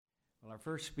Our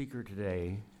first speaker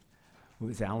today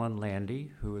was Alan Landay,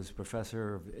 who is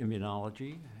professor of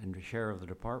immunology and the chair of the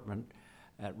department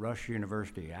at Rush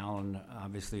University. Alan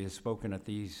obviously has spoken at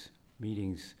these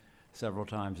meetings several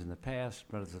times in the past,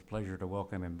 but it's a pleasure to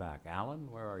welcome him back.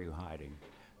 Alan, where are you hiding?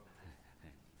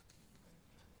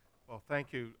 Well,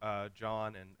 thank you,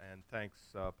 John, and thanks,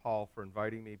 Paul, for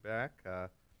inviting me back.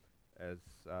 As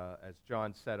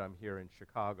John said, I'm here in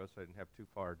Chicago, so I didn't have too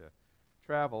far to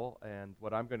travel, and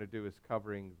what I'm going to do is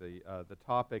covering the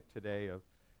topic today of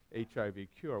HIV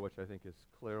cure, which I think is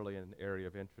clearly an area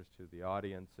of interest to the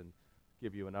audience, and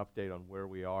give you an update on where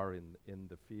we are in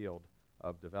the field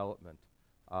of development.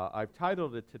 I've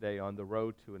titled it today, On the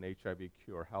Road to an HIV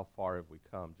Cure, How Far Have We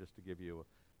Come, just to give you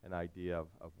an idea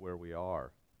of where we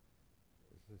are.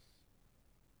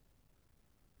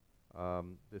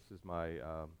 This is my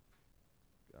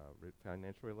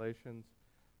financial relations,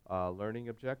 learning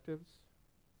objectives,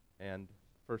 and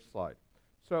first slide.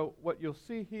 So what you'll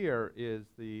see here is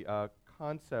the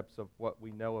concepts of what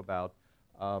we know about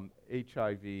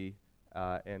HIV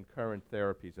and current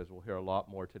therapies, as we'll hear a lot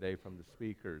more today from the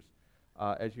speakers.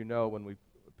 As you know, when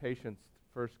patients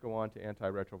first go on to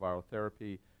antiretroviral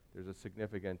therapy, there's a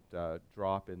significant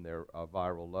drop in their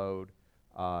viral load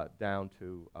down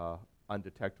to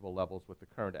undetectable levels with the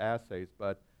current assays,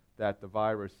 but that the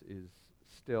virus is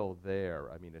still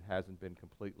there. I mean, it hasn't been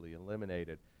completely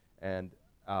eliminated. And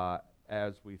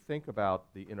as we think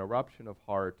about the interruption of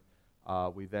HAART,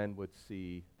 we then would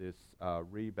see this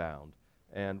rebound.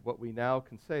 And what we now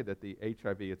can say that the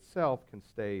HIV itself can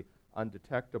stay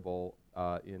undetectable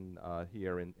in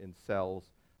cells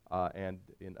and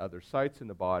in other sites in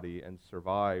the body and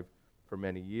survive for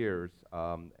many years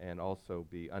and also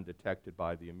be undetected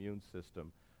by the immune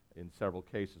system. In several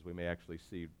cases, we may actually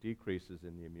see decreases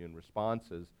in the immune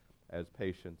responses as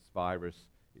patients' virus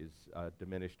is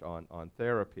diminished on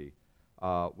therapy.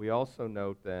 We also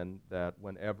note then that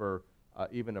whenever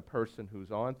even a person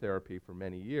who's on therapy for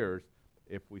many years,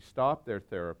 if we stop their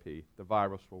therapy, the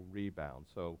virus will rebound.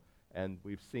 And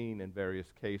we've seen in various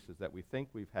cases that we think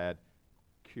we've had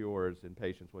cures in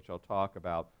patients, which I'll talk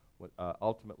about.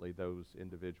 Ultimately, those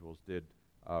individuals did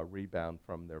rebound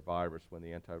from their virus when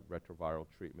the antiretroviral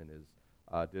treatment is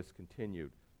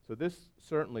discontinued. So this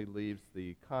certainly leaves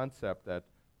the concept that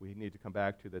we need to come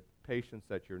back to, that patients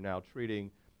that you're now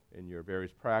treating in your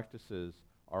various practices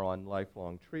are on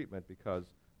lifelong treatment because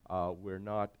we're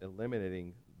not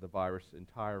eliminating the virus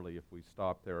entirely if we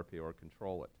stop therapy or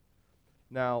control it.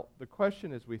 Now, the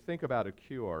question as we think about a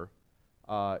cure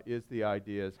is the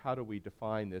idea is how do we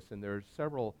define this? And there's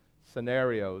several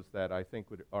scenarios that I think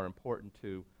are important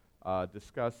to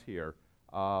discuss here.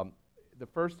 The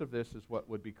first of this is what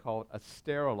would be called a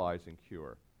sterilizing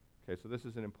cure. Okay, so this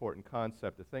is an important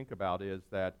concept to think about, is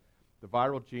that the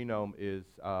viral genome is,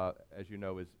 as you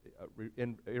know, is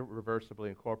irreversibly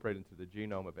incorporated into the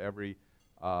genome of every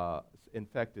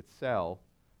infected cell,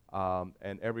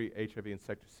 and every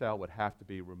HIV-infected cell would have to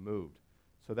be removed.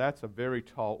 So that's a very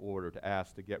tall order to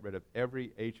ask to get rid of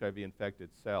every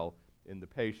HIV-infected cell in the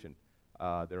patient.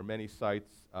 There are many sites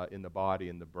in the body,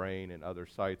 in the brain, and other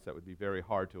sites that would be very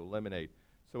hard to eliminate.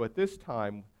 So at this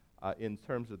time, in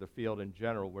terms of the field in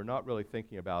general, we're not really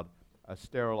thinking about a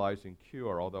sterilizing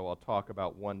cure, although I'll talk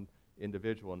about one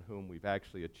individual in whom we've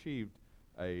actually achieved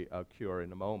a cure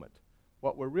in a moment.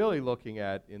 What we're really looking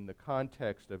at in the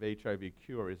context of HIV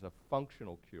cure is a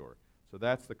functional cure. So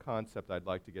that's the concept I'd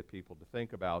like to get people to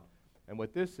think about. And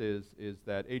what this is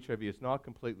that HIV is not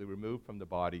completely removed from the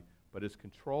body, but is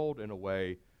controlled in a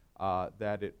way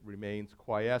that it remains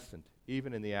quiescent,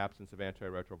 even in the absence of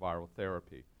antiretroviral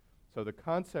therapy. So the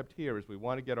concept here is we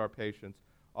want to get our patients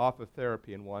off of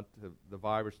therapy and want the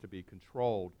virus to be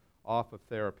controlled off of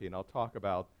therapy. And I'll talk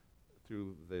about,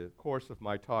 through the course of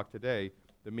my talk today,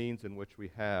 the means in which we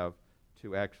have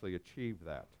to actually achieve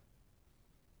that.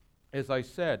 As I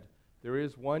said, there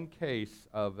is one case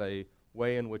of a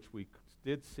way in which we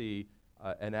did see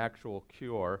an actual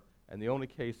cure, and the only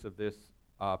case of this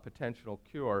potential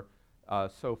cure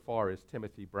so far is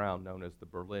Timothy Brown, known as the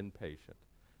Berlin patient.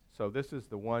 So this is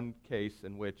the one case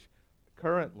in which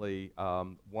currently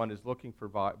one is looking for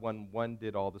one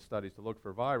did all the studies to look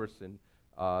for virus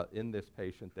in this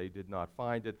patient. They did not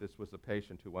find it. This was a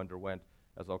patient who underwent,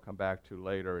 as I'll come back to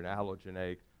later, an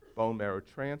allogeneic bone marrow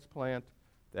transplant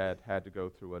that had to go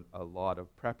through a lot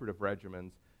of preparative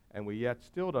regimens, and we yet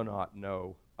still do not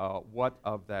know what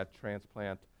of that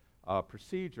transplant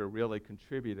procedure really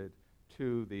contributed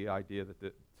to the idea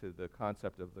to the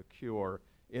concept of the cure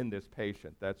in this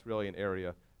patient. That's really an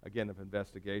area, again, of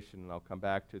investigation, and I'll come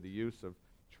back to the use of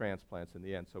transplants in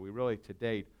the end. So we really, to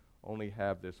date, only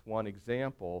have this one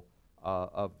example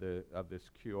of this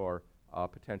cure,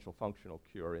 potential functional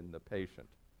cure in the patient.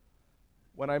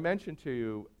 When I mentioned to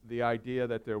you the idea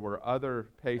that there were other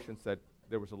patients that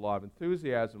there was a lot of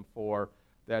enthusiasm for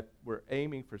that were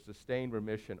aiming for sustained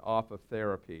remission off of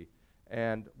therapy,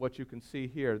 and what you can see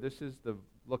here, this is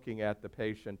looking at the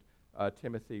patient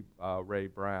Timothy Ray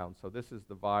Brown. So this is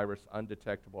the virus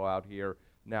undetectable out here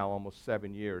now almost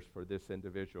 7 years for this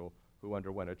individual who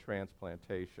underwent a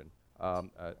transplantation,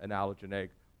 an allogeneic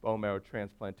bone marrow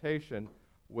transplantation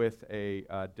with a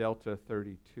delta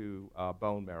 32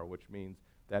 bone marrow, which means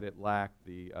that it lacked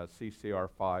the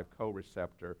CCR5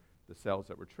 co-receptor. The cells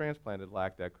that were transplanted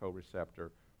lacked that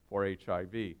co-receptor for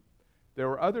HIV. There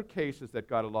were other cases that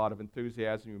got a lot of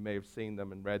enthusiasm. You may have seen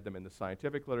them and read them in the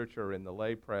scientific literature or in the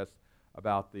lay press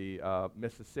about the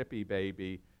Mississippi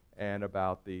baby and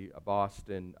about the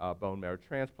Boston bone marrow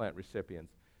transplant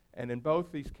recipients. And in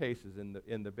both these cases,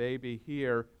 in the baby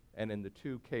here and in the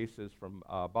two cases from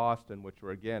Boston, which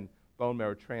were again bone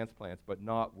marrow transplants, but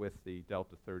not with the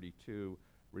delta 32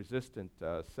 resistant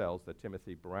cells that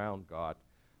Timothy Brown got,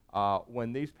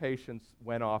 when these patients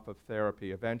went off of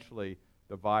therapy, eventually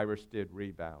the virus did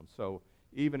rebound. So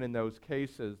even in those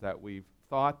cases that we've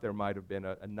thought there might have been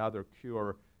another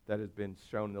cure that has been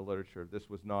shown in the literature, this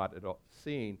was not at all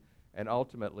seen. And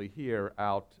ultimately here,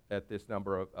 out at this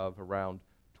number of around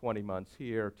 20 months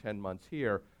here, 10 months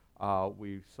here,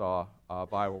 we saw a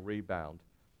viral rebound.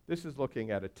 This is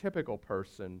looking at a typical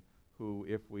person who,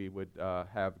 if we would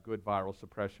have good viral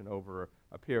suppression over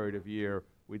a period of year,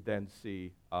 we'd then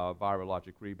see a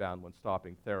virologic rebound when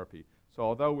stopping therapy. So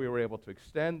although we were able to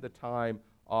extend the time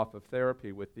off of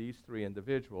therapy with these three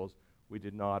individuals, we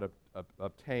did not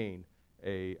obtain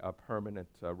a permanent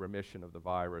remission of the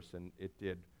virus, and it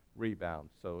did rebound.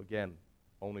 So again,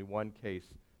 only one case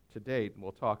to date, and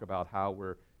we'll talk about how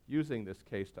we're using this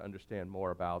case to understand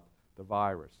more about the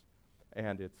virus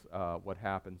and its what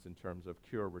happens in terms of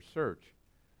cure research.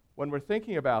 When we're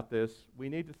thinking about this, we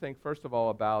need to think first of all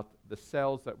about the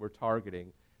cells that we're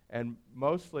targeting, and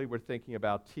mostly we're thinking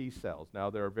about T cells. Now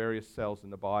there are various cells in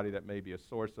the body that may be a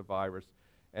source of virus,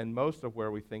 and most of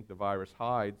where we think the virus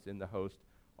hides in the host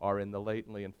are in the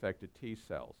latently infected T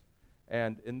cells.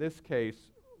 And in this case,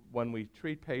 when we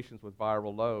treat patients with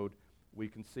viral load, we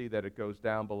can see that it goes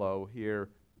down below here,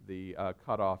 the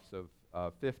cutoffs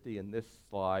of 50 in this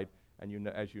slide, and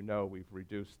as you know, we've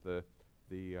reduced the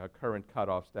current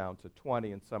cutoffs down to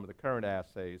 20 in some of the current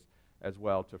assays as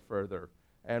well to further.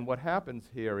 And what happens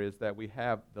here is that we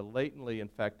have the latently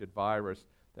infected virus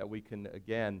that we can,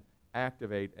 again,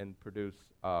 activate and produce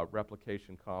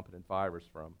replication-competent virus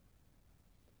from.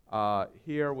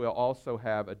 Here we'll also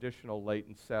have additional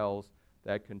latent cells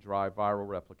that can drive viral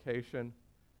replication.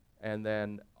 And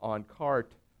then on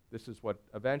CART, this is what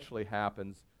eventually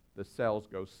happens. The cells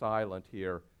go silent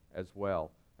here as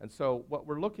well. And so what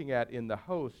we're looking at in the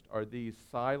host are these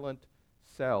silent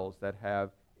cells that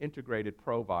have integrated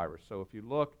provirus. So if you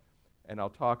look, and I'll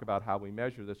talk about how we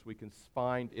measure this, we can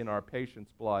find in our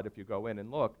patient's blood, if you go in and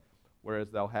look, whereas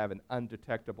they'll have an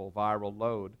undetectable viral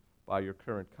load by your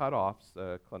current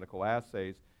cutoffs, clinical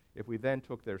assays, if we then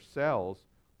took their cells,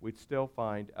 we'd still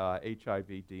find HIV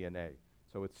DNA.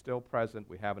 So it's still present,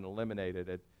 we haven't eliminated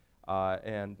it,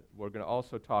 and we're going to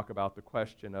also talk about the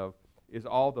question of, is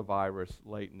all the virus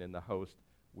latent in the host?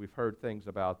 We've heard things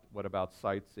about what about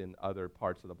sites in other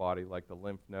parts of the body like the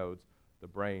lymph nodes, the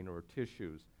brain, or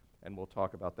tissues, and we'll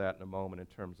talk about that in a moment in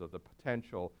terms of the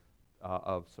potential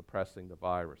of suppressing the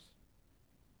virus.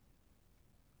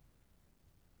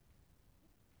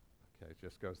 Okay, it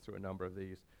just goes through a number of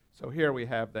these. So here we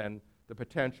have then the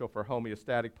potential for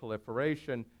homeostatic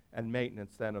proliferation and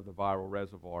maintenance then of the viral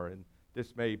reservoir, and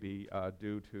this may be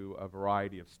due to a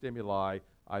variety of stimuli,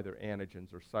 either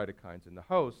antigens or cytokines in the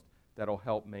host, that'll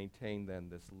help maintain then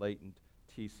this latent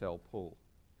T cell pool.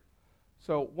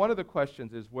 So one of the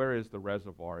questions is, where is the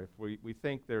reservoir? If we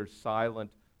think there's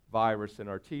silent virus in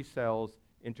our T cells,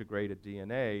 integrated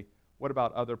DNA, what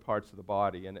about other parts of the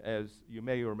body? And as you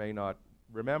may or may not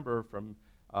remember from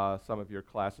some of your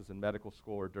classes in medical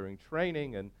school or during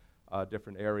training and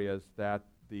different areas, that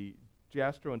the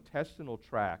gastrointestinal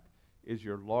tract is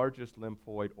your largest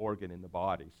lymphoid organ in the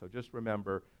body. So just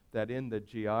remember that in the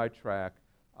GI tract,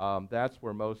 that's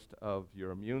where most of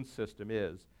your immune system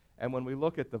is. And when we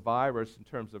look at the virus in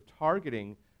terms of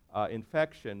targeting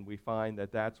infection, we find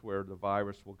that that's where the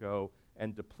virus will go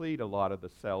and deplete a lot of the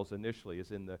cells initially,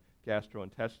 is in the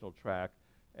gastrointestinal tract.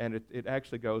 And it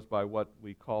actually goes by what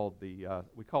we call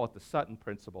it the Sutton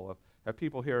principle. Have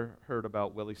people here heard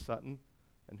about Willie Sutton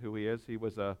and who he is? He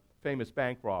was a famous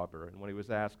bank robber, and when he was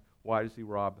asked, why does he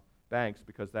rob banks?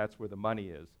 Because that's where the money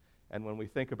is. And when we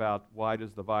think about why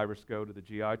does the virus go to the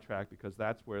GI tract, because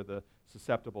that's where the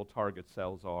susceptible target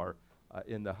cells are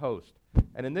in the host.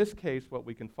 And in this case, what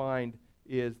we can find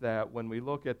is that when we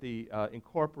look at the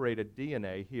incorporated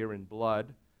DNA here in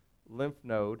blood, lymph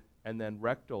node, and then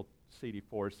rectal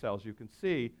CD4 cells, you can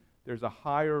see there's a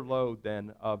higher load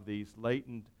then of these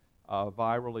latent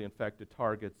virally infected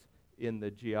targets in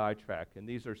the GI tract. And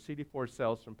these are CD4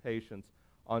 cells from patients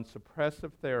on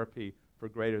suppressive therapy for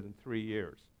greater than 3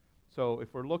 years. So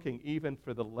if we're looking even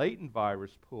for the latent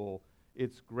virus pool,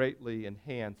 it's greatly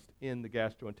enhanced in the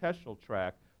gastrointestinal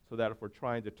tract, so that if we're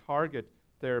trying to target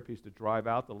therapies to drive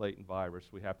out the latent virus,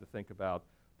 we have to think about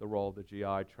the role of the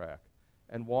GI tract.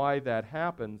 And why that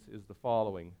happens is the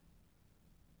following.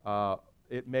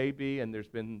 It may be, and there's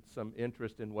been some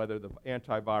interest in whether the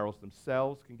antivirals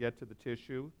themselves can get to the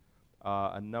tissue.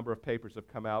 A number of papers have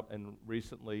come out, and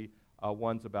recently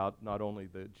one's about not only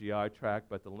the GI tract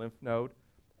but the lymph node,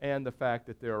 and the fact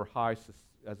that there are high,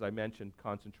 as I mentioned,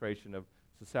 concentration of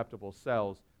susceptible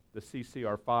cells, the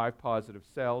CCR5 positive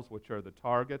cells, which are the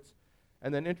targets,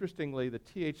 and then interestingly, the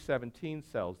Th17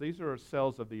 cells. These are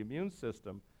cells of the immune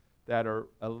system that are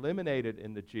eliminated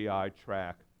in the GI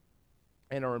tract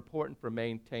and are important for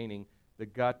maintaining the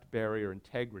gut barrier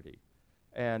integrity.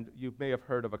 And you may have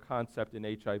heard of a concept in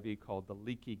HIV called the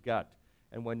leaky gut.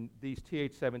 And when these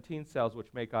Th17 cells,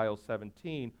 which make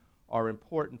IL-17, are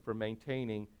important for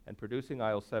maintaining and producing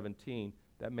IL-17,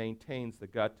 that maintains the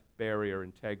gut barrier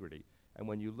integrity. And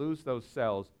when you lose those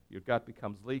cells, your gut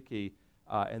becomes leaky,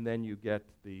 and then you get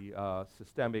the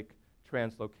systemic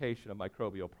translocation of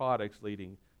microbial products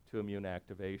leading to immune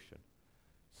activation.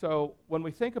 So when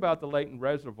we think about the latent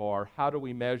reservoir, how do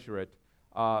we measure it?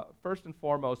 First and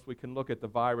foremost, we can look at the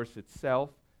virus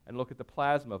itself and look at the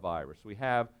plasma virus. We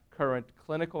have current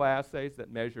clinical assays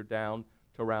that measure down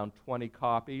to around 20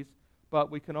 copies, but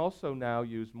we can also now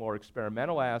use more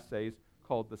experimental assays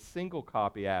called the single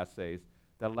copy assays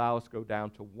that allow us to go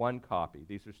down to 1 copy.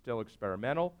 These are still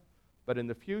experimental, but in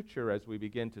the future, as we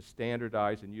begin to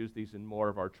standardize and use these in more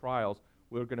of our trials,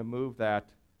 we're going to move that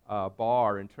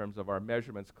bar in terms of our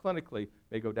measurements clinically,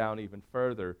 may go down even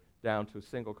further, down to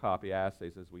single copy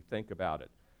assays as we think about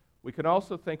it. We can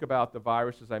also think about the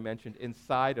virus, as I mentioned,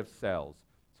 inside of cells.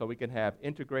 So we can have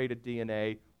integrated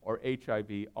DNA or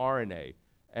HIV RNA,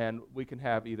 and we can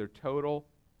have either total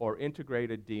or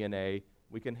integrated DNA.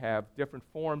 We can have different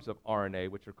forms of RNA,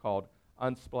 which are called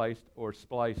unspliced or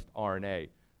spliced RNA.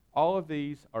 All of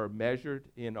these are measured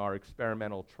in our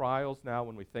experimental trials now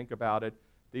when we think about it.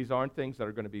 These aren't things that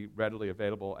are going to be readily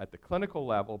available at the clinical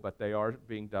level, but they are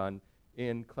being done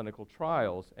in clinical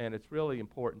trials. And it's really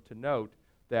important to note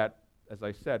that, as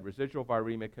I said, residual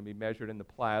viremia can be measured in the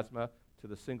plasma to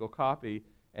the single copy,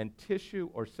 and tissue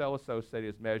or cell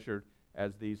associated is measured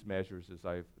as these measures, as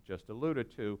I've just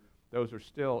alluded to. Those are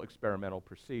still experimental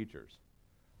procedures.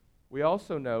 We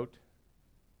also note,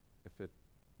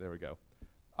 there we go,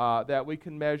 that we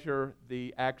can measure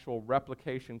the actual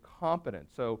replication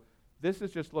competence. So this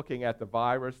is just looking at the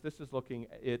virus. This is looking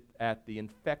at the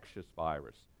infectious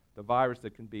virus, the virus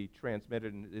that can be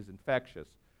transmitted and is infectious.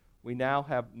 We now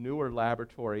have newer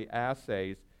laboratory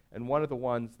assays, and one of the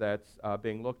ones that's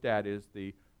being looked at is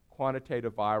the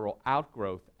quantitative viral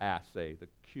outgrowth assay, the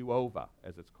QOVA,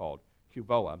 as it's called.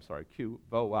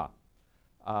 QVOA.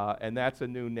 And that's a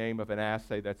new name of an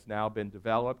assay that's now been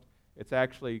developed. It's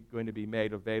actually going to be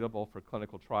made available for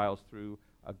clinical trials through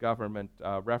a government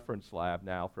reference lab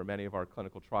now for many of our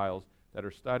clinical trials that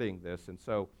are studying this. And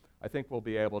so I think we'll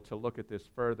be able to look at this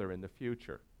further in the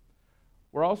future.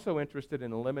 We're also interested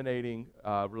in eliminating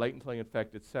latently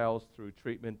infected cells through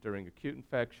treatment during acute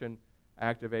infection,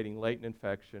 activating latent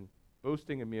infection,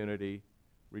 boosting immunity,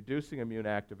 reducing immune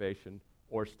activation,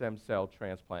 or stem cell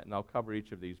transplant. And I'll cover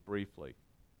each of these briefly.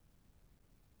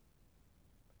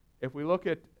 If we look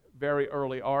at very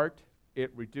early ART,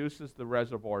 it reduces the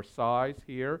reservoir size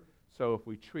here. So if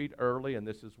we treat early, and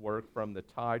this is work from the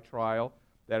TIE trial,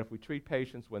 that if we treat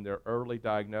patients when they're early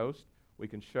diagnosed, we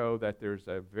can show that there's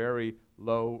a very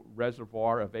low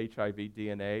reservoir of HIV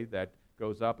DNA that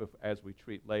goes up as we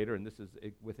treat later, and this is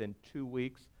within 2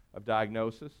 weeks of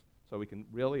diagnosis. So we can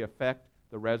really affect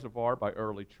the reservoir by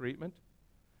early treatment.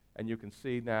 And you can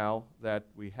see now that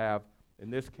we have, in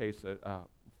this case, a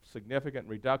significant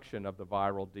reduction of the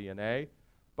viral DNA.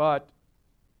 But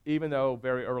even though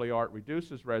very early ART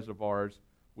reduces reservoirs,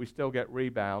 we still get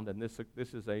rebound. And this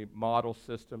is a model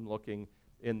system looking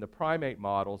in the primate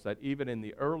models that even in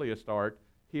the earliest ART,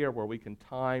 here where we can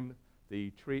time the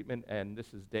treatment, and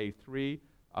this is day 3,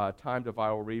 time to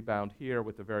viral rebound here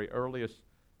with the very earliest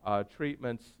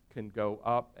treatments can go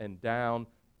up and down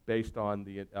based on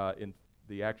the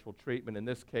the actual treatment. In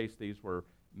this case, these were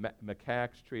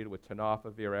macaques treated with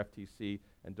tenofovir, FTC,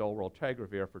 and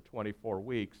dolutegravir for 24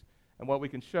 weeks. And what we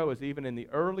can show is even in the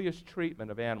earliest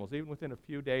treatment of animals, even within a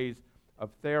few days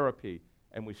of therapy,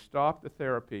 and we stop the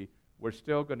therapy, we're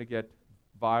still going to get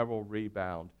viral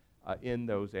rebound in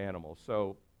those animals.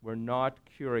 So we're not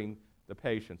curing the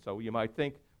patient. So you might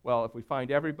think, well, if we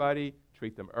find everybody,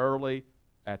 treat them early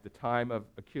at the time of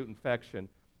acute infection,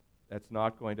 that's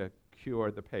not going to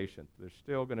cure the patient. There's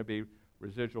still going to be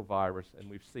residual virus, and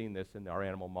we've seen this in our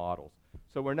animal models.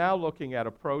 So we're now looking at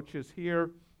approaches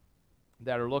here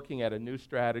that are looking at a new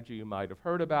strategy you might have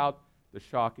heard about, the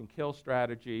shock and kill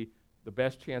strategy. The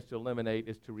best chance to eliminate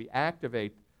is to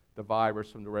reactivate the virus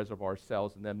from the reservoir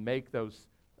cells and then make those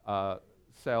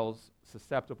cells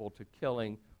susceptible to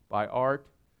killing by ART.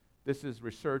 This is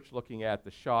research looking at the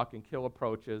shock and kill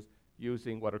approaches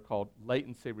using what are called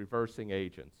latency reversing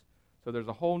agents. So there's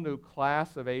a whole new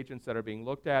class of agents that are being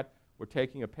looked at. We're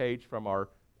taking a page from our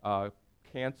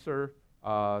cancer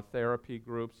therapy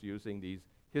groups using these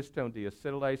histone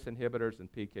deacetylase inhibitors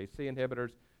and PKC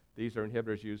inhibitors. These are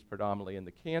inhibitors used predominantly in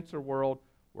the cancer world.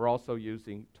 We're also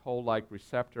using toll-like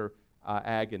receptor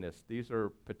agonists. These are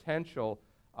potential,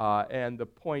 and the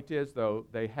point is, though,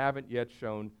 they haven't yet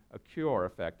shown a cure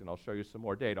effect, and I'll show you some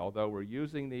more data. Although we're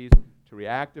using these to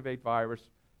reactivate virus,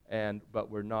 but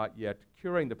we're not yet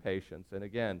curing the patients. And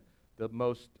again, the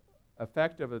most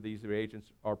effective of these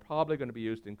reagents are probably going to be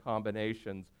used in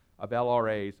combinations of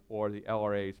LRAs or the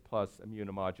LRAs plus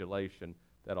immunomodulation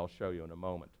that I'll show you in a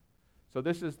moment. So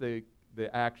this is the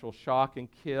actual shock and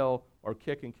kill or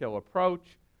kick and kill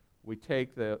approach. We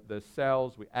take the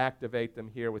cells, we activate them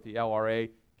here with the LRA,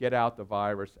 get out the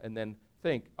virus, and then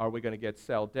think, are we going to get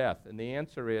cell death? And the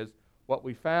answer is, what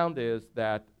we found is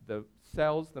that the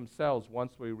cells themselves,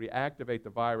 once we reactivate the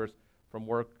virus from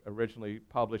work originally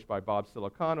published by Bob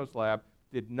Silicano's lab,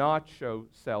 did not show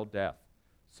cell death.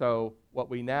 So what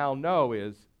we now know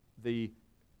is the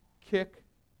kick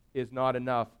is not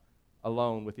enough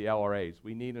alone with the LRAs.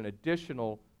 We need an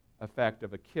additional effect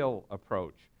of a kill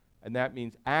approach, and that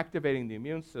means activating the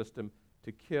immune system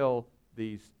to kill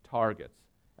these targets.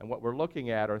 And what we're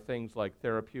looking at are things like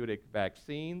therapeutic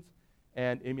vaccines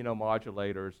and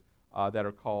immunomodulators that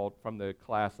are called from the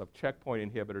class of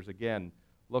checkpoint inhibitors, again,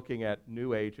 looking at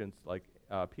new agents like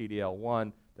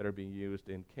PD-L1 that are being used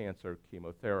in cancer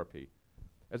chemotherapy.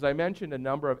 As I mentioned, a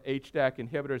number of HDAC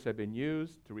inhibitors have been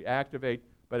used to reactivate,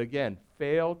 but again,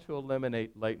 fail to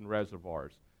eliminate latent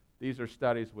reservoirs. These are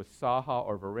studies with SAHA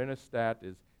or vorinostat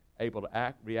is able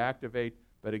to reactivate,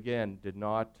 but again, did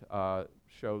not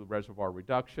show the reservoir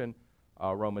reduction.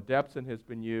 Romidepsin has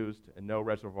been used and no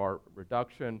reservoir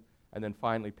reduction. And then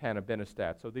finally,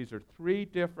 panobinostat. So these are three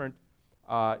different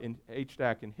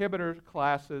HDAC inhibitor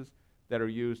classes that are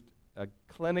used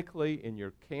clinically in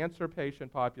your cancer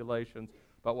patient populations,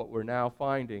 but what we're now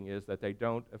finding is that they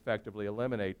don't effectively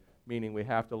eliminate, meaning we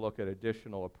have to look at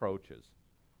additional approaches.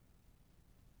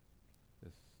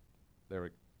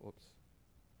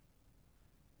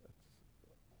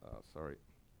 Sorry.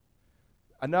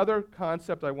 Another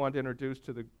concept I want to introduce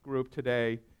to the group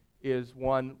today is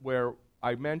one where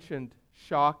I mentioned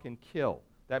shock and kill.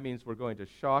 That means we're going to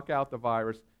shock out the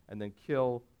virus and then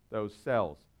kill those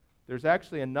cells. There's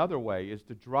actually another way, is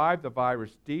to drive the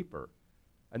virus deeper.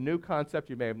 A new concept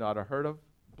you may have not heard of,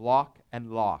 block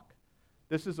and lock.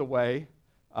 This is a way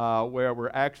where we're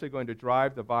actually going to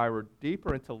drive the virus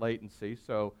deeper into latency.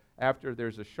 So after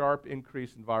there's a sharp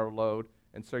increase in viral load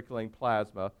and circulating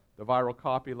plasma, the viral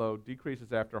copy load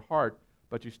decreases after HART,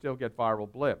 but you still get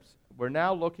viral blips. We're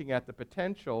now looking at the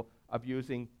potential of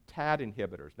using TAD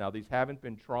inhibitors. Now, these haven't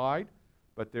been tried,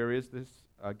 but there is this,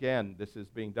 again, this is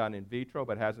being done in vitro,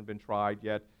 but hasn't been tried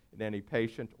yet in any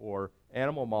patient or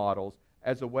animal models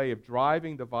as a way of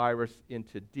driving the virus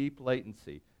into deep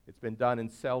latency. It's been done in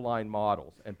cell line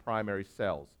models and primary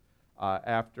cells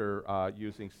after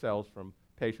using cells from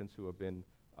patients who have been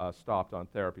stopped on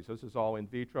therapy. So this is all in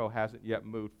vitro, hasn't yet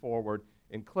moved forward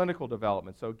in clinical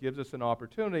development. So it gives us an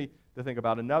opportunity to think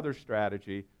about another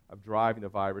strategy of driving the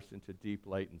virus into deep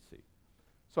latency.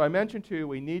 So I mentioned to you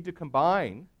we need to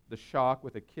combine the shock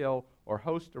with a kill or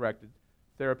host-directed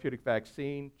therapeutic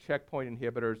vaccine, checkpoint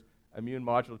inhibitors, immune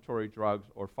modulatory drugs,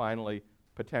 or finally,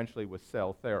 potentially with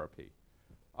cell therapy.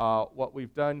 What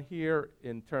we've done here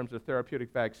in terms of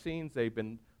therapeutic vaccines, they've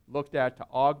been looked at to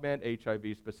augment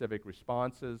HIV-specific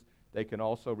responses. They can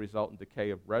also result in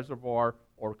decay of reservoir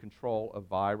or control of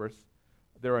virus.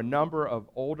 There are a number of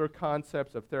older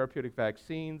concepts of therapeutic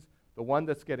vaccines. The one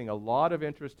that's getting a lot of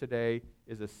interest today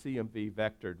is a CMV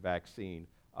vectored vaccine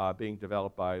being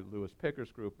developed by Lewis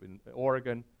Picker's group in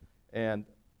Oregon. And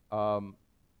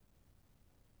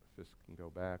this can go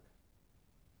back.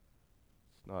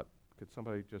 It's not, could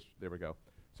somebody just, there we go.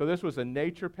 So this was a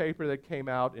Nature paper that came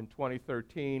out in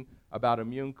 2013 about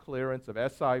immune clearance of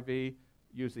SIV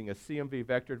using a CMV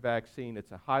vectored vaccine.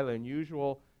 It's a highly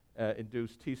unusual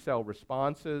induced T-cell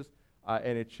responses,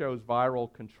 and it shows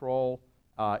viral control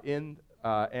in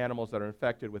animals that are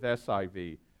infected with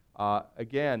SIV.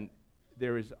 Again,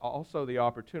 there is also the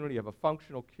opportunity of a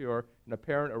functional cure and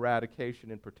apparent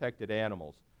eradication in protected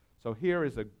animals. So here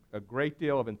is a great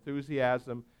deal of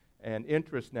enthusiasm and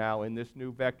interest now in this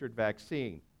new vectored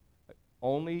vaccine.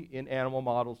 Only in animal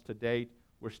models to date.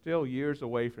 We're still years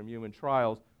away from human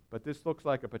trials, but this looks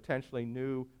like a potentially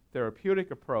new therapeutic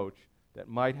approach that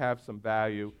might have some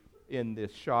value in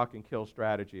this shock and kill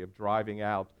strategy of driving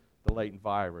out the latent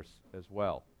virus as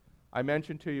well. I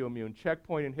mentioned to you immune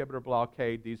checkpoint inhibitor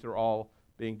blockade. These are all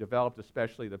being developed,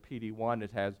 especially the PD-1.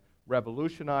 It has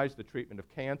revolutionized the treatment of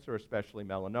cancer, especially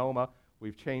melanoma.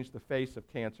 We've changed the face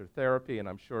of cancer therapy, and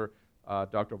I'm sure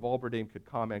Dr. Volberding could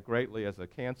comment greatly as a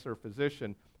cancer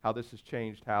physician how this has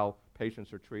changed how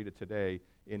patients are treated today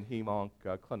in hem-onc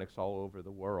clinics all over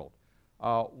the world.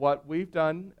 What we've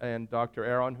done, and Dr.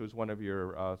 Aaron, who's one of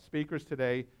your speakers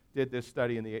today, did this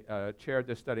study in the chaired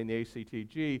this study in the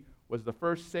ACTG, was the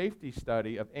first safety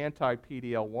study of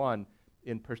anti-PD-L1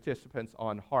 in participants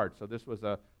on heart. So this was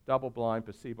a double-blind,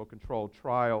 placebo-controlled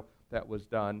trial that was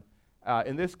done.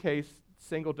 In this case,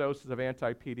 single doses of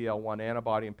anti-PD-L1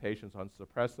 antibody in patients on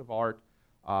suppressive heart.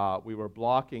 We were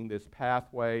blocking this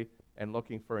pathway and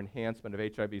looking for enhancement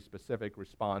of HIV-specific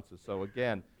responses. So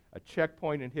again, a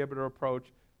checkpoint inhibitor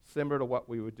approach similar to what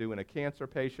we would do in a cancer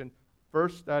patient.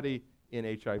 First study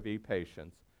in HIV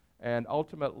patients. And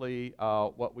ultimately,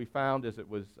 what we found is it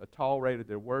was tolerated.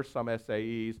 There were some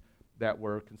SAEs that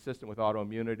were consistent with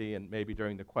autoimmunity, and maybe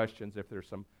during the questions, if there's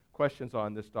some questions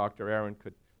on this, Dr. Aaron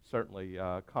could certainly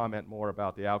comment more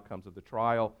about the outcomes of the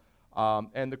trial.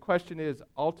 And the question is,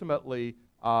 ultimately,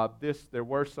 there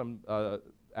were some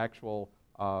actual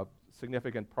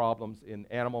significant problems in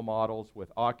animal models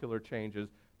with ocular changes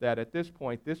that at this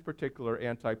point, this particular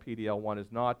anti-PD-L1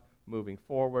 is not moving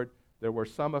forward. There were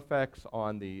some effects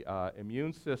on the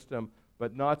immune system,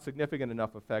 but not significant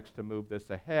enough effects to move this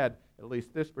ahead, at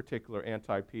least this particular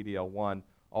anti-PD-L1,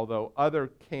 although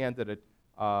other candidates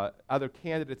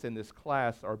in this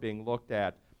class are being looked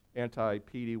at,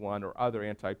 anti-PD-1 or other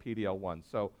anti-PD-L1.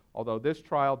 So although this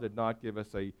trial did not give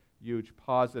us a huge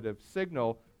positive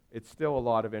signal, it's still a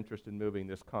lot of interest in moving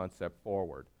this concept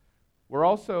forward. We're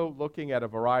also looking at a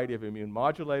variety of immune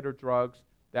modulator drugs.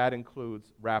 That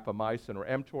includes rapamycin or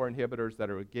mTOR inhibitors that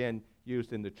are, again,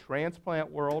 used in the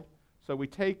transplant world. So we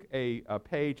take a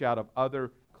page out of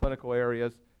other clinical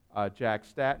areas.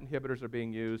 JAK-STAT inhibitors are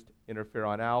being used,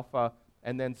 interferon alpha,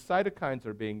 and then cytokines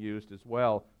are being used as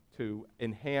well to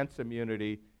enhance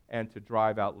immunity and to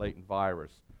drive out latent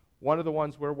virus. One of the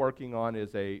ones we're working on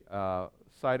is a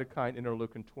cytokine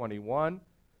interleukin 21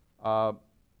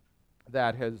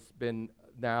 that has been,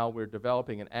 now we're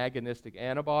developing an agonistic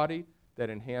antibody that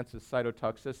enhances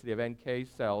cytotoxicity of NK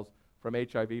cells from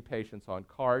HIV patients on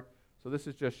CART. So this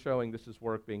is just showing this is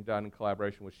work being done in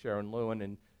collaboration with Sharon Lewin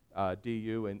and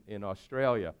DU in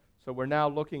Australia. So we're now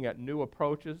looking at new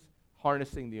approaches,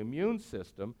 harnessing the immune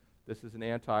system. This is an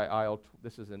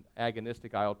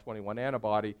agonistic IL-21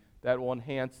 antibody that will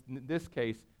enhance, in this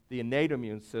case, the innate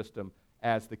immune system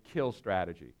as the kill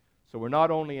strategy. So we're not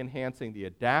only enhancing the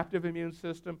adaptive immune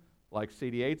system, like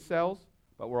CD8 cells,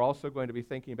 but we're also going to be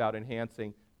thinking about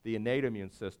enhancing the innate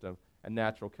immune system and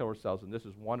natural killer cells, and this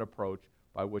is one approach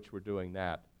by which we're doing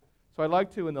that. So I'd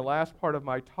like to, in the last part of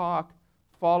my talk,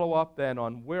 follow up then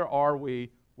on where are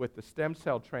we with the stem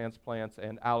cell transplants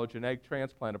and allogeneic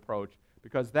transplant approach,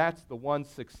 because that's the one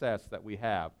success that we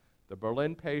have. The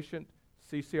Berlin patient,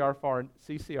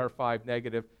 CCR5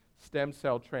 negative stem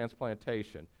cell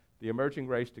transplantation. The emerging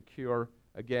race to cure,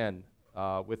 again,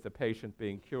 with the patient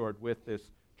being cured with this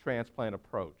transplant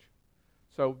approach.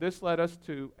 So this led us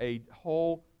to a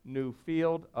whole new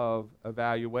field of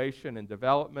evaluation and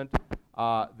development,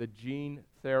 the gene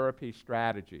therapy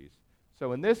strategies.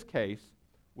 So in this case,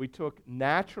 we took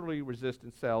naturally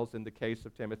resistant cells in the case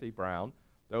of Timothy Brown.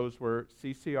 Those were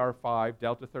CCR5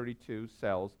 delta 32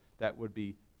 cells that would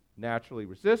be naturally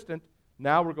resistant.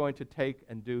 Now we're going to take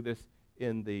and do this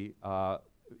in the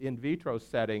in vitro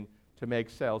setting to make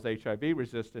cells HIV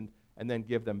resistant and then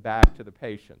give them back to the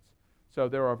patients. So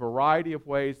there are a variety of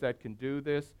ways that can do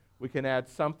this. We can add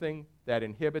something that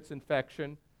inhibits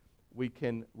infection. We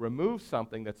can remove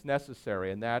something that's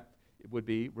necessary, and that would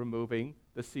be removing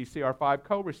the CCR5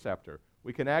 co-receptor.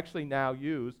 We can actually now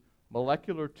use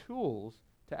molecular tools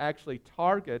to actually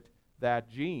target that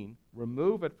gene,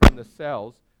 remove it from the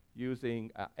cells,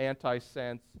 using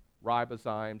antisense,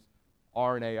 ribozymes,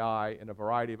 RNAi, and a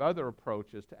variety of other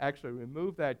approaches to actually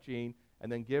remove that gene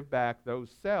and then give back those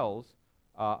cells,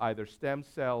 either stem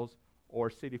cells or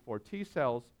CD4 T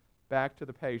cells, back to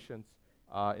the patients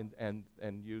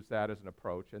and use that as an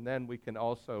approach. And then we can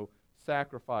also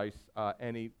sacrifice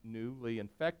any newly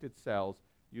infected cells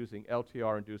using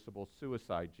LTR-inducible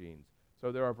suicide genes.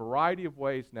 So there are a variety of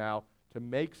ways now to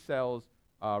make cells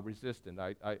resistant.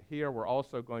 Here we're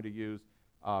also going to use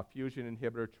fusion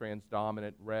inhibitor,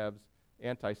 transdominant, REVs,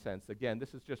 antisense. Again,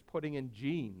 this is just putting in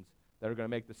genes that are going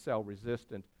to make the cell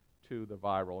resistant to the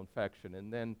viral infection.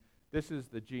 And then this is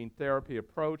the gene therapy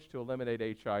approach to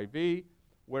eliminate HIV,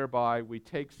 whereby we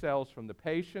take cells from the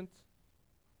patients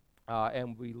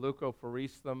and we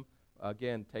leukapheresis them,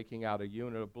 again, taking out a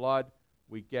unit of blood.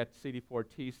 We get CD4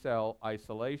 T cell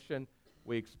isolation.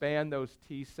 We expand those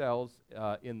T cells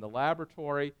in the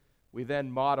laboratory. We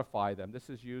then modify them. This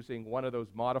is using one of those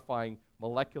modifying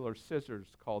molecular scissors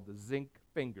called the zinc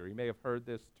finger. You may have heard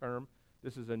this term.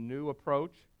 This is a new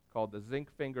approach called the zinc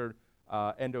finger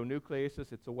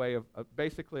endonucleases. It's a way of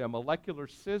basically a molecular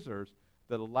scissors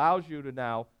that allows you to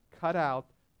now cut out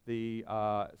the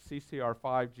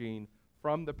CCR5 gene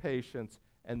from the patients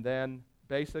and then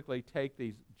basically take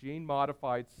these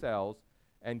gene-modified cells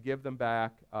and give them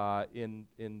back to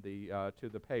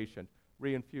the patient,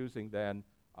 reinfusing then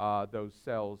those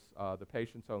cells, the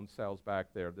patient's own cells back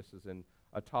there. This is in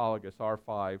autologous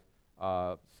R5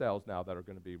 cells now that are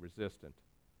going to be resistant.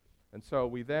 And so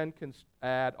we then can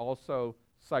add also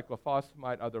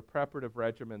cyclophosphamide, other preparative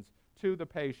regimens to the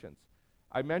patients.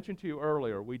 I mentioned to you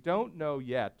earlier, we don't know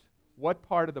yet what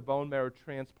part of the bone marrow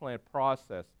transplant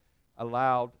process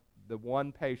allowed the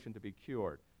one patient to be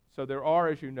cured. So there are,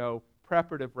 as you know,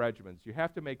 preparative regimens. You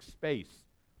have to make space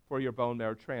for your bone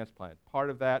marrow transplant. Part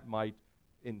of that might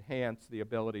enhance the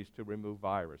abilities to remove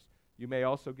virus. You may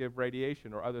also give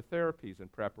radiation or other therapies in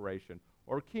preparation,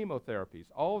 or chemotherapies.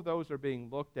 All of those are being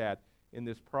looked at in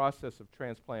this process of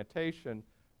transplantation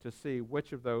to see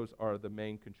which of those are the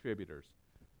main contributors.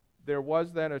 There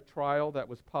was then a trial that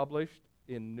was published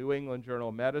in New England Journal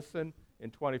of Medicine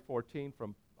in 2014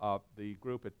 from the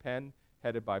group at Penn,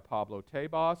 headed by Pablo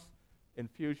Tebas.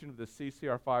 Infusion of the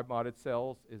CCR5 modded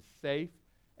cells is safe,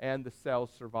 and the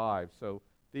cells survive. So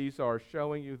these are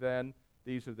showing you then,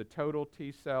 these are the total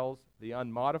T cells, the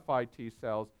unmodified T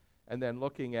cells, and then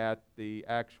looking at the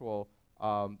actual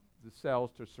the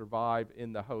cells to survive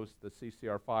in the host, the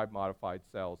CCR5 modified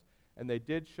cells. And they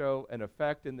did show an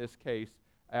effect in this case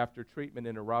after treatment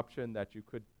interruption, that you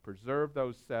could preserve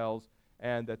those cells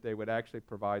and that they would actually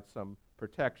provide some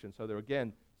protection. So there are,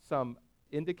 again, some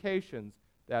indications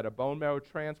that a bone marrow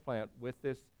transplant with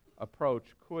this approach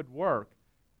could work.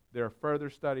 There are further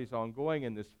studies ongoing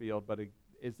in this field, but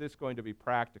is this going to be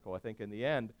practical? I think in the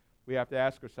end, we have to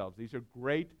ask ourselves, these are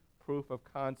great proof of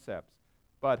concepts,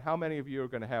 but how many of you are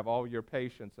going to have all your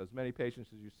patients, as many patients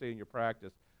as you see in your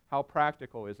practice, how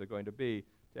practical is it going to be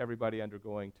to everybody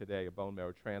undergoing today a bone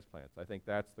marrow transplant? I think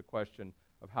that's the question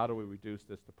of how do we reduce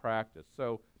this to practice.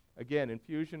 So again,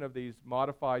 infusion of these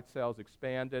modified cells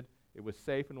expanded. It was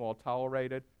safe and well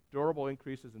tolerated. Durable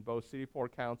increases in both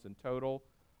CD4 counts and total.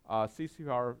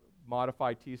 CCR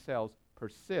modified T cells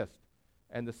persist,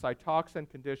 and the cytoxan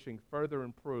conditioning further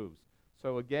improves.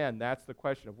 So again, that's the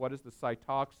question of what does the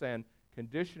cytoxan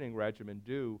conditioning regimen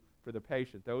do for the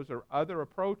patient? Those are other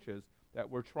approaches that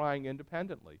we're trying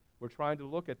independently. We're trying to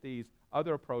look at these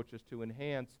other approaches to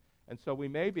enhance, and so we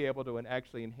may be able to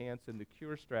actually enhance in the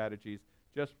cure strategies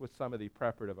just with some of the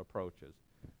preparative approaches.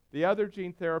 The other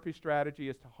gene therapy strategy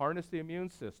is to harness the immune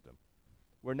system.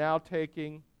 We're now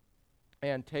taking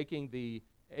the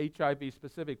HIV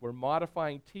specific, we're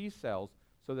modifying T cells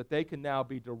so that they can now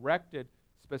be directed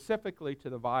specifically to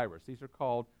the virus. These are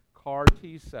called CAR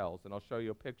T cells, and I'll show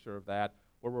you a picture of that,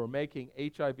 where we're making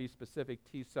HIV-specific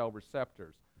T cell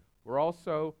receptors. We're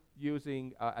also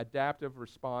using adaptive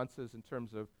responses in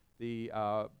terms of the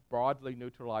broadly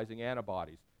neutralizing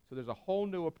antibodies. So there's a whole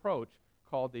new approach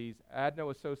called these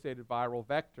adeno-associated viral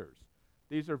vectors.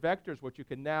 These are vectors which you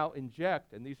can now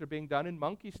inject, and these are being done in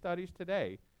monkey studies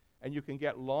today, and you can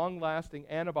get long-lasting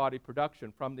antibody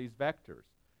production from these vectors.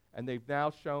 And they've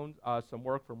now shown some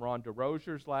work from Ron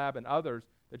DeRozier's lab and others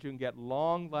that you can get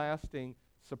long-lasting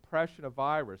suppression of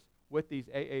virus with these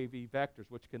AAV vectors,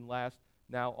 which can last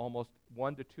now almost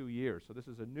 1 to 2 years. So this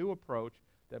is a new approach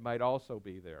that might also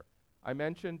be there. I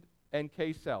mentioned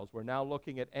NK cells. We're now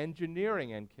looking at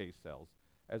engineering NK cells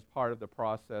as part of the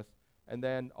process, and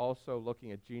then also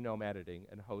looking at genome editing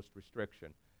and host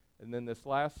restriction. And then this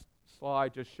last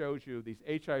slide just shows you these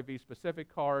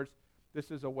HIV-specific CARs. This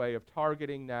is a way of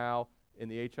targeting now in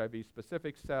the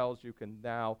HIV-specific cells. You can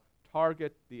now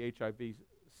target the HIV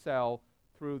cell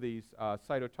through these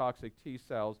cytotoxic T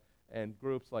cells, and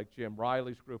groups like Jim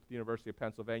Riley's group at the University of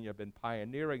Pennsylvania have been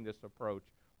pioneering this approach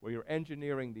where you're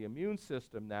engineering the immune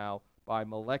system now by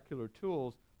molecular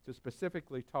tools to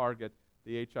specifically target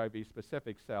the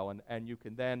HIV-specific cell, and you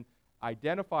can then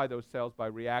identify those cells by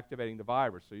reactivating the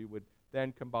virus. So you would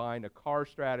then combine a CAR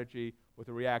strategy with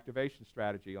a reactivation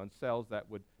strategy on cells that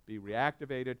would be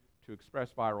reactivated to express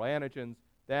viral antigens.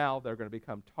 Now they're going to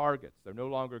become targets. They're no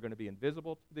longer going to be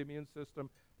invisible to the immune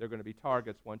system. They're going to be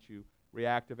targets once you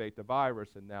reactivate the virus,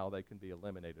 and now they can be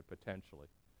eliminated potentially.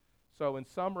 So in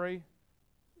summary,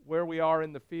 where we are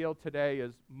in the field today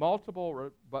is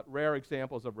multiple but rare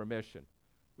examples of remission.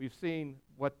 We've seen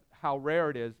how rare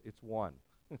it is. It's one.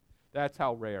 That's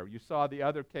how rare. You saw the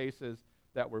other cases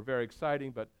that were very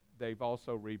exciting, but they've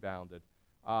also rebounded.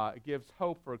 It gives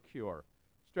hope for a cure.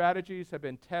 Strategies have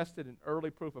been tested in early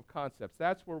proof of concepts.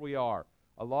 That's where we are.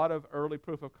 A lot of early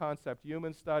proof of concept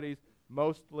human studies,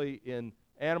 mostly in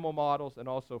animal models, and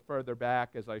also further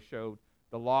back, as I showed,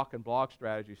 the lock and block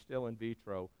strategy still in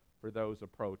vitro for those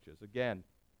approaches. Again,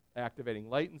 activating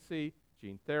latency,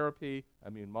 gene therapy,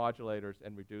 immune modulators,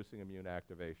 and reducing immune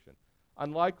activation.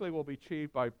 Unlikely will be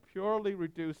achieved by purely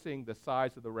reducing the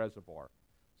size of the reservoir.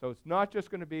 So it's not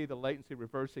just going to be the latency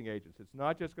reversing agents. It's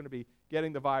not just going to be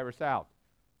getting the virus out.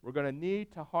 We're going to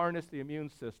need to harness the immune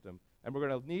system, and we're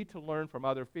going to need to learn from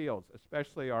other fields,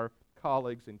 especially our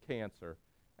colleagues in cancer.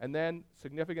 And then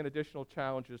significant additional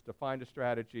challenges to find a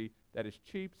strategy that is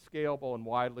cheap, scalable, and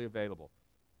widely available.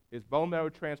 Is bone marrow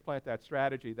transplant that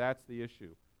strategy? That's the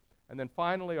issue. And then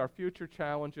finally, our future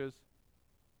challenges: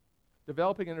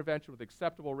 developing an intervention with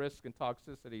acceptable risks and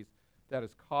toxicities that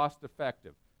is cost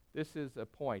effective. This is a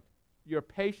point. Your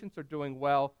patients are doing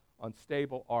well on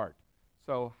stable ART.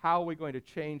 So how are we going to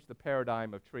change the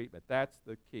paradigm of treatment? That's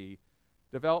the key.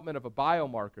 Development of a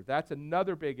biomarker. That's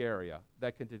another big area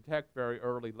that can detect very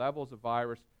early levels of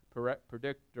virus,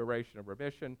 predict duration of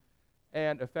remission,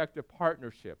 and effective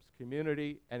partnerships,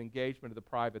 community and engagement of the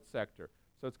private sector.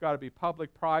 So it's got to be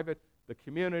public-private, the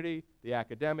community, the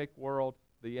academic world,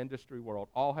 the industry world,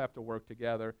 all have to work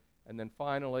together. And then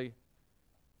finally,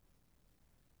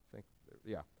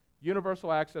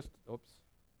 universal access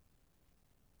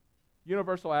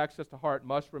to heart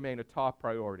must remain a top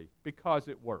priority because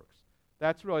it works.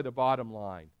 That's really the bottom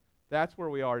line. That's where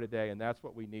we are today, and that's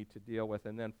what we need to deal with.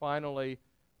 And then finally,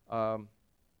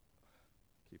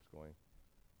 keeps going.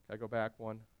 Can I go back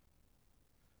one?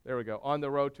 There we go. On the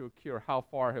road to a cure, how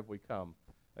far have we come?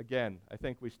 Again, I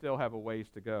think we still have a ways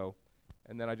to go.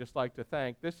 And then I'd just like to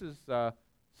thank, this is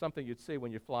something you'd see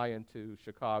when you fly into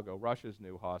Chicago, Rush's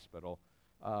new hospital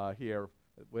here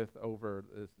with over,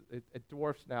 it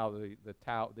dwarfs now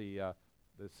the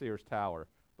Sears Tower.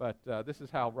 But this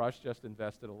is how Rush just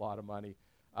invested a lot of money.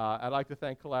 I'd like to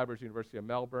thank collaborators, University of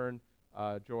Melbourne,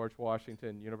 George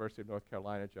Washington, University of North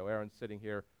Carolina, Joe Aaron sitting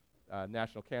here,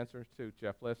 National Cancer Institute,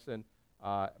 Jeff Lifson,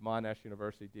 Monash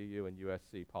University, DU, and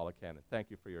USC, Paula Cannon.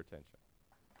 Thank you for your attention.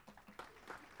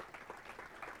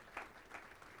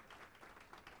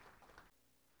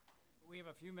 We have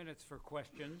a few minutes for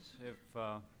questions. If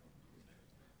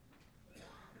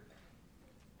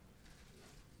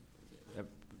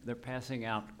they're passing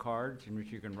out cards in which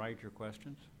you can write your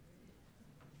questions.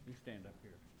 You stand up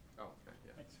here. Oh, okay,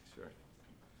 yeah, sure.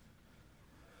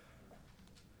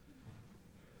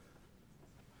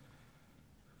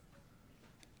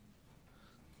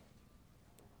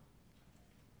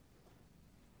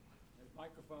 There's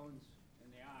microphones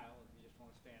in the aisle if you just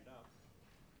want to stand up.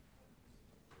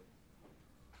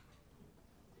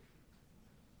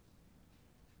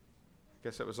 I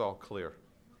guess it was all clear.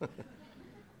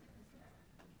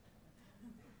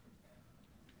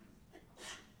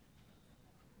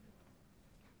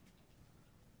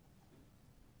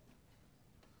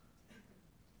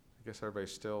 I guess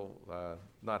everybody's still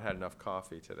not had enough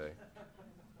coffee today.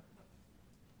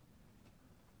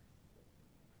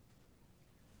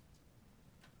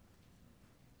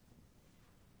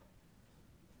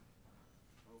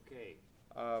 Okay.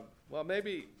 Well,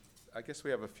 maybe, I guess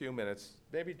we have a few minutes.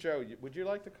 Maybe, Joe, would you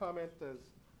like to comment as,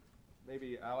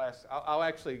 maybe I'll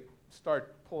actually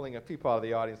start pulling people out of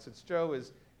the audience. Since Joe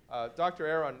is, Dr.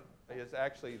 Aaron is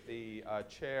actually the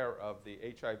chair of the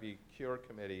HIV Cure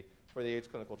Committee for the AIDS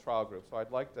Clinical Trial Group. So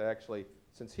I'd like to actually,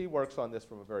 since he works on this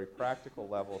from a very practical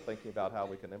level, thinking about how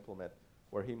we can implement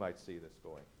where he might see this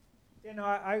going. You know,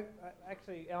 I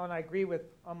actually, Alan, I agree with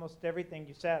almost everything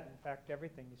you said. In fact,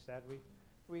 everything you said.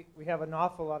 We have an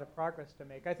awful lot of progress to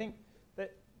make. I think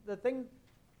that the thing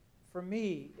for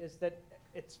me is that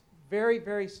it's very,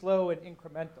 very slow and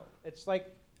incremental. It's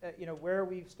like where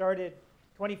we started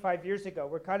 25 years ago.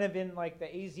 We're kind of in like the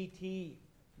AZT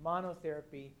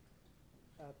monotherapy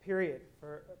period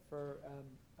for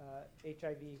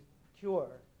HIV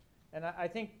cure. And I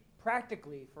think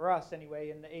practically, for us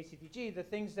anyway, in the ACTG, the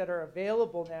things that are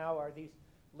available now are these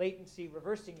latency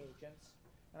reversing agents.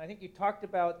 And I think you talked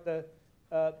about the,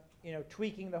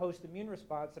 tweaking the host immune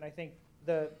response, and I think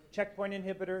the checkpoint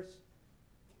inhibitors,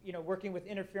 working with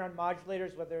interferon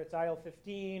modulators, whether it's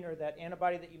IL-15 or that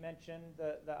antibody that you mentioned,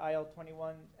 the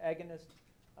IL-21 agonist,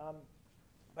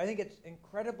 I think it's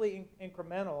incredibly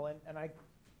incremental, and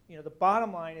the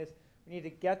bottom line is we need to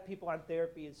get people on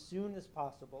therapy as soon as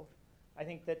possible. I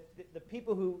think that the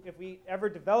people who, if we ever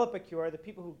develop a cure, the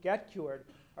people who get cured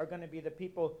are going to be the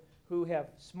people who have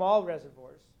small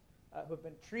reservoirs, who have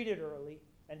been treated early,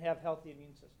 and have healthy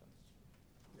immune systems.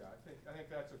 Yeah, I think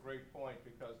that's a great point,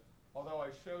 because although I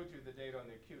showed you the data on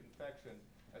the acute infection,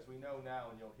 as we know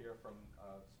now, and you'll hear from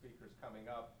speakers coming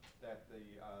up, that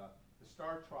the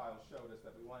START trial showed us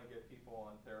that we want to get people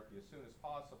on therapy as soon as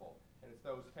possible. And it's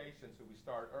those patients who we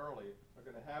start early are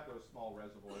going to have those small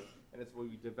reservoirs. And as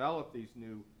we develop these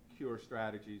new cure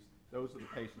strategies, those are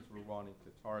the patients we're wanting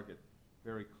to target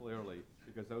very clearly,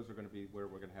 because those are going to be where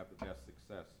we're going to have the best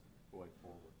success going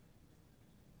forward.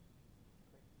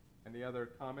 Any other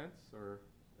comments, or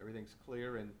everything's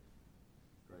clear and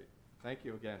great? Thank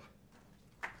you again.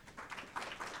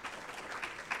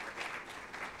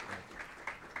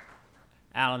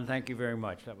 Alan, thank you very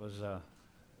much. That was a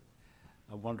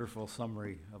wonderful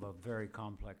summary of a very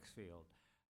complex field.